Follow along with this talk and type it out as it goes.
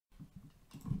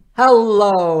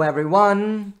Hello,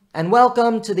 everyone, and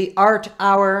welcome to the Art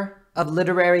Hour of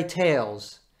Literary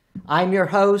Tales. I'm your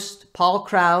host, Paul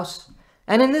Krause,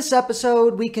 and in this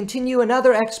episode, we continue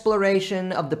another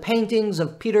exploration of the paintings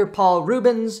of Peter Paul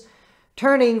Rubens,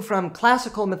 turning from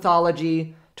classical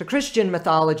mythology to Christian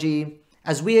mythology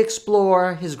as we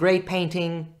explore his great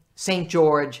painting, St.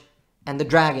 George and the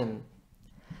Dragon.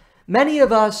 Many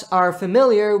of us are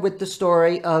familiar with the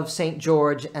story of St.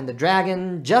 George and the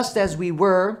Dragon, just as we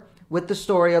were with the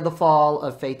story of the fall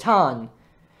of Phaeton.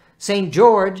 St.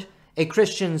 George, a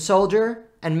Christian soldier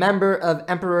and member of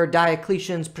Emperor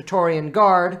Diocletian's Praetorian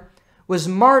Guard, was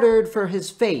martyred for his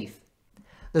faith.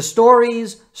 The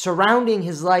stories surrounding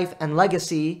his life and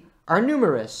legacy are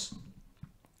numerous.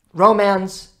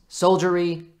 Romance,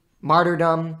 soldiery,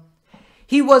 martyrdom.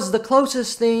 He was the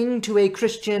closest thing to a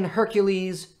Christian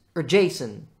Hercules or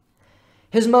Jason.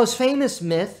 His most famous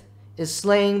myth is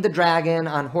slaying the dragon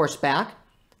on horseback,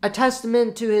 a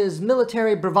testament to his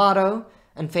military bravado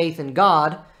and faith in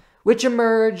God, which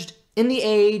emerged in the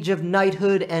age of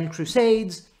knighthood and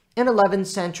crusades in 11th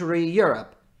century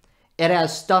Europe. It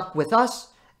has stuck with us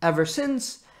ever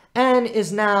since and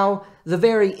is now the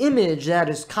very image that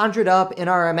is conjured up in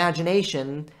our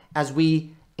imagination as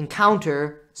we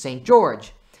encounter St.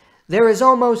 George. There is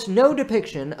almost no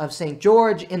depiction of St.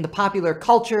 George in the popular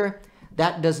culture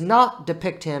that does not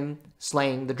depict him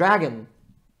slaying the dragon.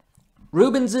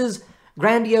 Rubens's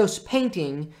grandiose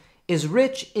painting is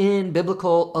rich in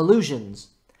biblical allusions.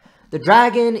 The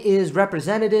dragon is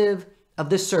representative of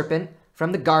the serpent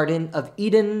from the Garden of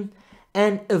Eden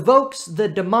and evokes the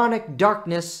demonic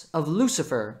darkness of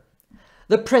Lucifer.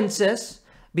 The princess,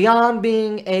 beyond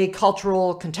being a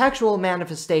cultural contextual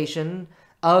manifestation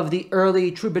of the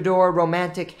early troubadour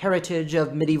romantic heritage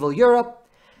of medieval Europe,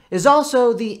 is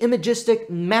also the imagistic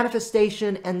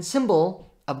manifestation and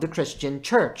symbol of the Christian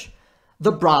church,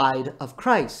 the bride of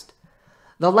Christ.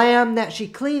 The lamb that she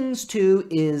clings to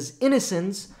is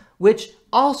innocence, which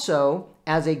also,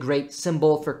 as a great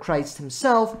symbol for Christ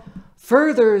himself,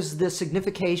 furthers the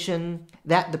signification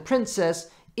that the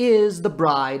princess is the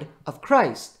bride of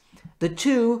Christ. The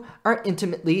two are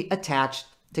intimately attached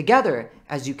together,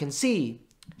 as you can see.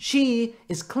 She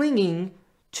is clinging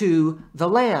to the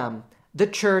Lamb. The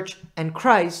church and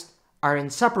Christ are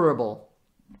inseparable.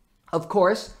 Of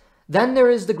course, then there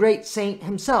is the great saint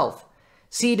himself,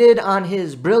 seated on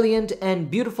his brilliant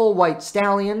and beautiful white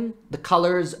stallion, the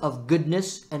colors of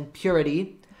goodness and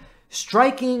purity,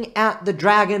 striking at the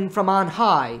dragon from on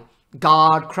high,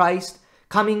 God Christ,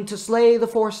 coming to slay the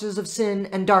forces of sin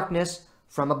and darkness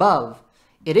from above.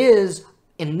 It is,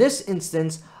 in this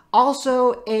instance,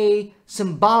 also a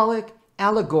symbolic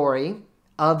allegory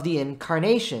of the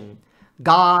incarnation,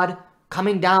 God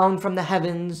coming down from the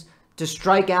heavens to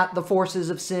strike at the forces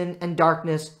of sin and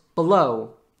darkness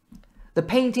below. The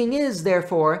painting is,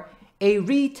 therefore, a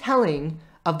retelling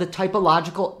of the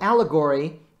typological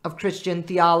allegory of Christian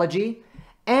theology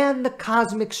and the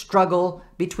cosmic struggle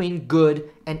between good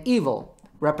and evil,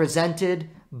 represented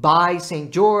by St.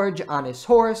 George on his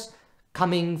horse,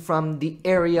 coming from the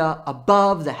area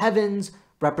above the heavens,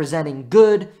 representing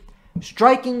good,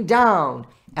 striking down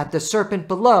at the serpent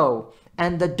below,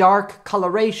 and the dark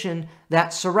coloration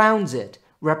that surrounds it,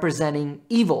 representing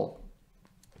evil.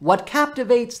 What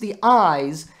captivates the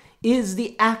eyes is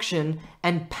the action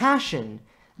and passion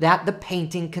that the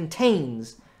painting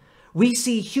contains. We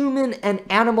see human and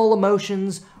animal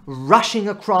emotions rushing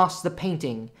across the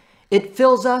painting. It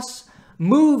fills us,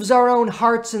 moves our own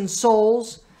hearts and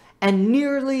souls, and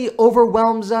nearly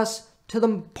overwhelms us to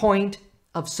the point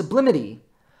of sublimity.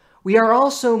 We are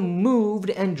also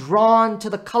moved and drawn to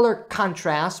the color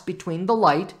contrast between the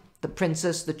light, the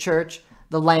princess, the church,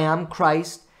 the Lamb,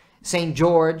 Christ, St.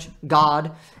 George,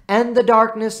 God, and the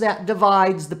darkness that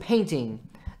divides the painting,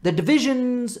 the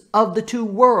divisions of the two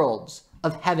worlds,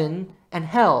 of heaven and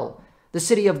hell, the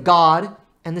city of God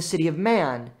and the city of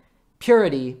man,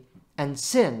 purity and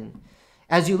sin.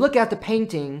 As you look at the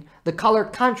painting, the color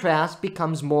contrast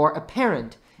becomes more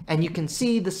apparent, and you can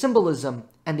see the symbolism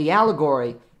and the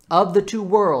allegory of the two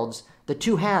worlds, the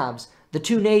two halves, the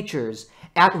two natures,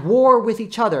 at war with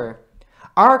each other.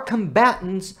 Our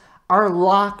combatants are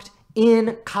locked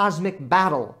in cosmic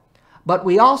battle, but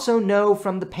we also know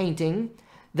from the painting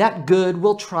that good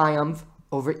will triumph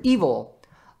over evil.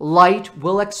 Light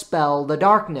will expel the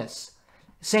darkness.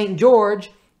 St.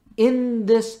 George, in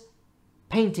this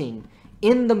painting,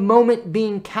 in the moment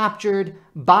being captured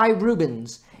by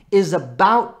Rubens, is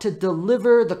about to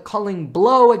deliver the culling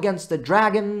blow against the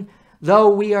dragon, though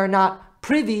we are not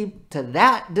privy to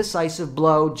that decisive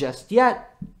blow just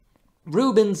yet.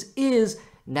 Rubens is,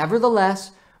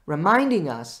 nevertheless, reminding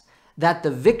us that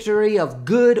the victory of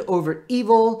good over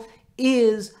evil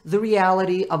is the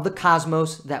reality of the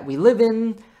cosmos that we live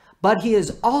in, but he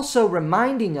is also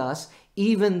reminding us,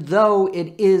 even though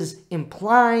it is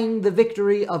implying the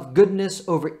victory of goodness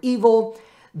over evil,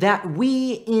 that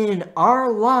we in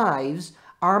our lives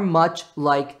are much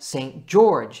like St.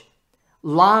 George,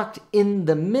 locked in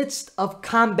the midst of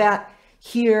combat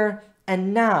here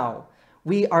and now.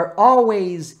 We are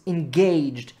always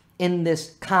engaged in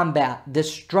this combat,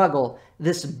 this struggle,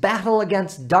 this battle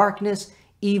against darkness,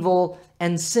 evil,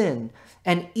 and sin.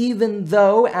 And even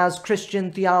though, as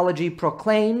Christian theology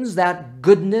proclaims, that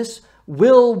goodness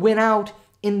will win out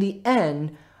in the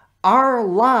end, our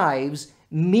lives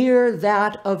mirror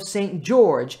that of St.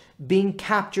 George being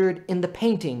captured in the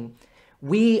painting.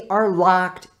 We are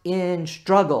locked in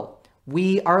struggle.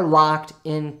 We are locked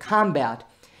in combat.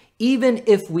 Even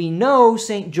if we know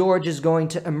St. George is going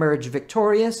to emerge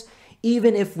victorious,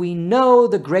 even if we know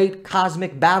the great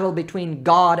cosmic battle between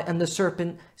God and the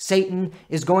serpent, Satan,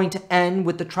 is going to end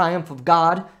with the triumph of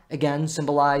God, again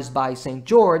symbolized by St.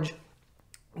 George,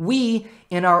 we,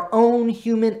 in our own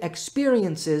human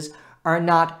experiences, are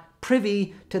not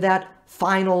privy to that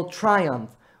final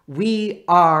triumph. We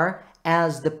are,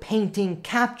 as the painting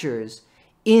captures,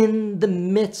 in the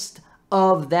midst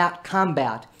of that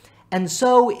combat. And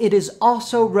so it is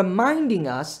also reminding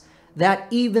us that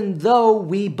even though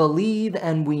we believe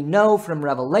and we know from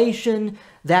Revelation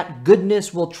that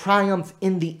goodness will triumph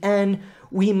in the end,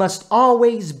 we must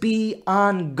always be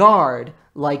on guard,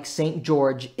 like St.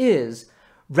 George is,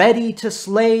 ready to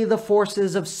slay the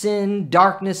forces of sin,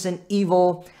 darkness, and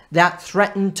evil that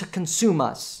threaten to consume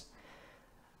us.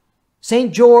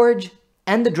 St. George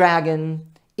and the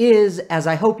Dragon is, as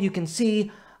I hope you can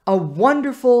see, a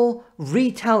wonderful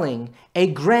retelling, a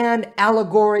grand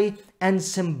allegory and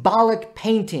symbolic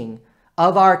painting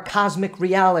of our cosmic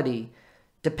reality,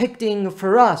 depicting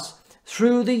for us,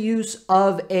 through the use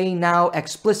of a now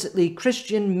explicitly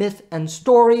Christian myth and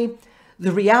story,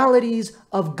 the realities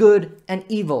of good and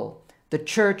evil, the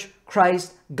church,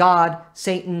 Christ, God,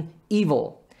 Satan,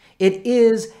 evil. It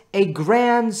is a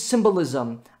grand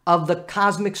symbolism of the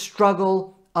cosmic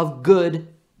struggle of good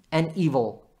and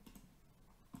evil.